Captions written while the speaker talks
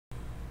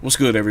What's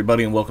good,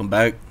 everybody, and welcome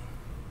back.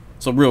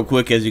 So real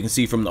quick, as you can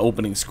see from the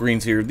opening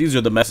screens here, these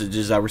are the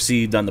messages I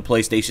received on the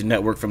PlayStation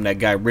Network from that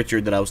guy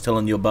Richard that I was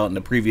telling you about in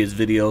the previous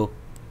video.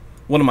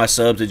 One of my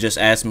subs had just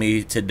asked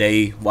me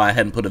today why I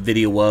hadn't put a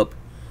video up.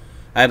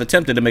 I had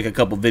attempted to make a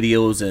couple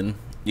videos and,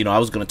 I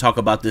was going to talk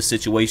about this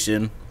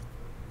situation,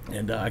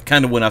 and I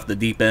kind of went off the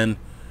deep end.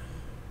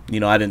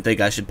 I didn't think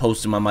I should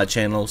post them on my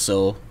channel,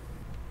 so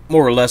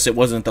more or less it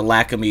wasn't the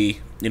lack of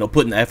me,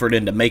 putting the effort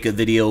in to make a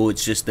video.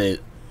 It's just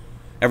that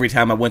every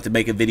time I went to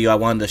make a video, I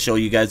wanted to show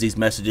you guys these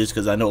messages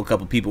because I know a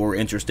couple people were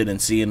interested in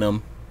seeing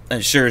them.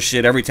 And sure as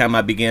shit, every time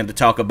I began to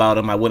talk about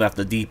them, I went off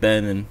the deep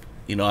end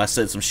and, I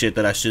said some shit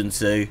that I shouldn't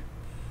say.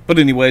 But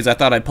anyways, I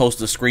thought I'd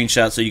post a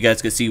screenshot so you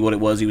guys could see what it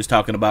was he was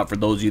talking about for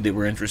those of you that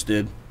were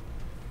interested.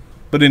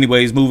 But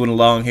anyways, moving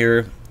along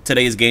here.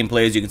 Today's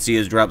gameplay, as you can see,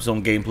 is Drop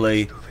Zone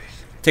gameplay.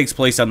 Takes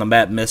place on the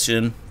map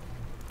mission.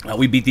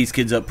 We beat these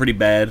kids up pretty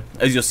bad.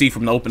 As you'll see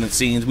from the opening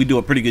scenes, we do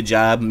a pretty good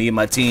job, me and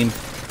my team,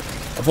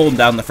 of holding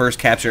down the first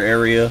capture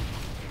area.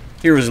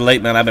 Here as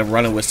late, man, I've been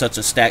running with such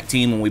a stacked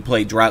team when we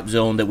play Drop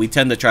Zone that we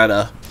tend to try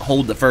to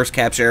hold the first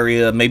capture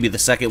area, maybe the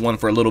second one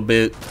for a little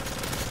bit,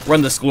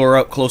 run the score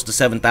up close to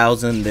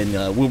 7,000,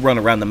 then we'll run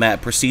around the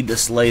map, proceed to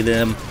slay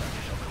them.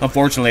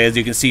 Unfortunately, as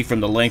you can see from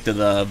the length of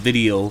the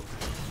video,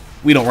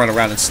 we don't run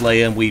around and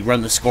slay them. We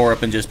run the score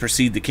up and just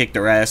proceed to kick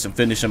their ass and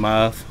finish them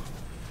off.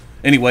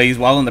 Anyways,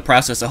 while in the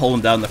process of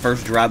holding down the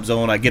first Drop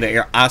Zone, I get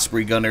an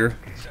Osprey gunner.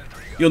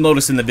 You'll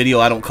notice in the video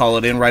I don't call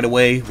it in right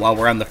away while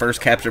we're on the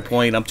first capture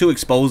point. I'm too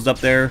exposed up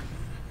there.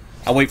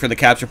 I wait for the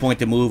capture point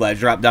to move. I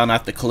drop down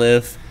off the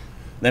cliff,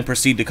 then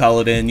proceed to call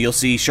it in. You'll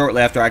see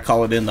shortly after I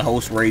call it in, the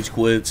host rage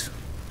quits.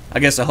 I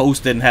guess the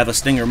host didn't have a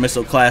Stinger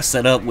missile class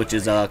set up, which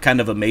is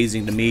kind of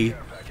amazing to me.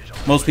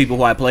 Most people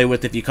who I play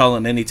with, if you call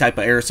in any type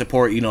of air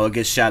support, it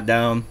gets shot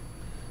down.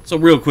 So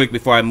real quick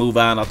before I move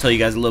on, I'll tell you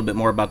guys a little bit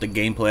more about the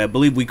gameplay. I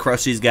believe we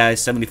crushed these guys.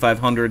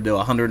 7,500 to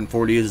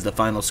 140 is the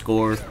final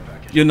score.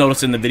 You'll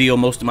notice in the video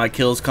most of my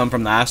kills come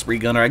from the Osprey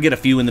gunner. I get a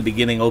few in the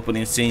beginning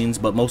opening scenes,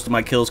 but most of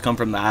my kills come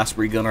from the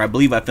Osprey gunner. I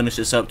believe I finished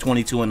this up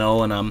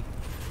 22-0, and I'm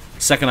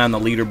second on the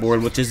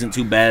leaderboard, which isn't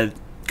too bad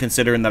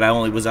considering that I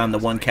only was on the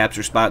one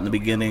capture spot in the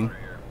beginning.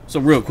 So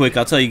real quick,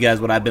 I'll tell you guys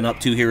what I've been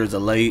up to here as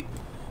of late.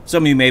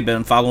 Some of you may have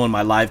been following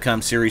my live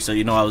com series, so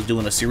I was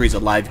doing a series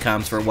of live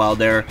coms for a while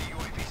there.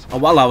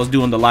 While I was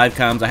doing the live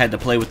coms, I had to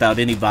play without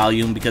any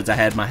volume because I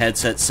had my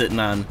headset sitting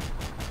on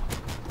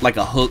like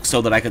a hook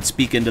so that I could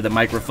speak into the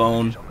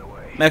microphone.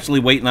 I'm actually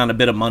waiting on a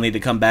bit of money to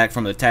come back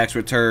from the tax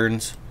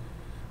returns.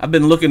 I've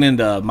been looking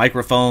into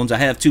microphones. I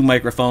have two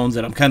microphones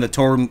that I'm kind of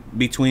torn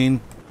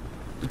between.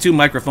 The two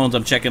microphones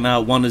I'm checking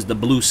out, one is the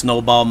Blue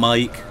Snowball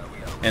mic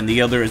and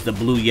the other is the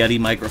Blue Yeti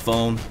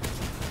microphone.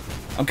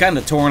 I'm kind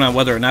of torn on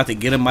whether or not to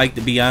get a mic,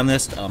 to be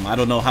honest. I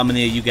don't know how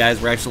many of you guys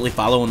were actually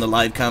following the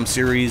live com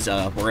series,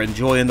 or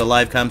enjoying the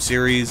live com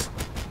series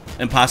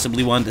and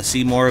possibly wanted to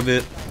see more of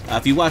it.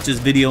 If you watch this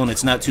video and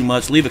it's not too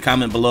much, leave a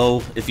comment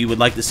below if you would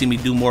like to see me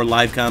do more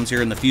live coms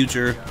here in the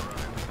future.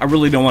 I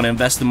really don't want to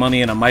invest the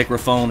money in a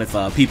microphone if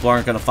people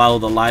aren't going to follow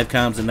the live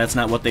coms and that's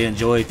not what they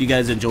enjoy. If you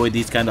guys enjoy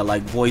these kind of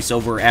like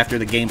voiceover after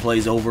the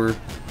gameplay's over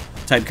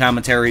type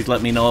commentaries,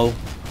 let me know.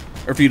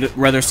 Or if you'd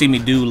rather see me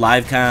do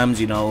live coms,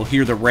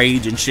 hear the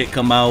rage and shit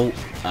come out,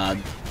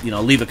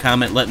 leave a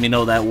comment, let me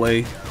know that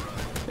way.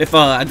 If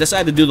I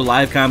decide to do the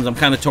live coms, I'm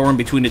kind of torn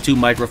between the two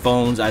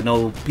microphones. I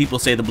know people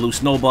say the Blue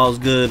Snowball's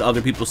good,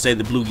 other people say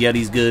the Blue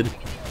Yeti's good.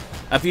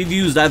 If you've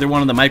used either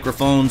one of the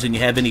microphones and you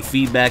have any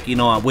feedback,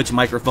 on which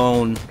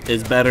microphone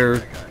is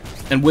better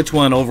and which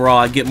one overall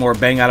I get more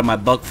bang out of my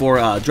buck for,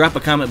 drop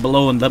a comment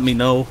below and let me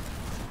know.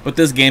 But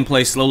this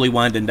gameplay's slowly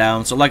winding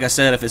down, so like I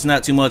said, if it's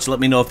not too much, let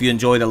me know if you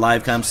enjoy the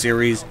live com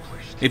series.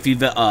 If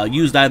you've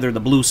used either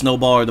the Blue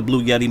Snowball or the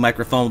Blue Yeti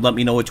microphone, let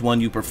me know which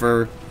one you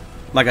prefer.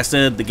 Like I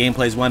said, the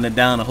gameplay's winding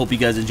down. I hope you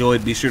guys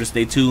enjoyed. Be sure to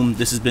stay tuned.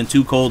 This has been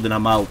Too Cold, and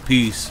I'm out.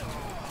 Peace.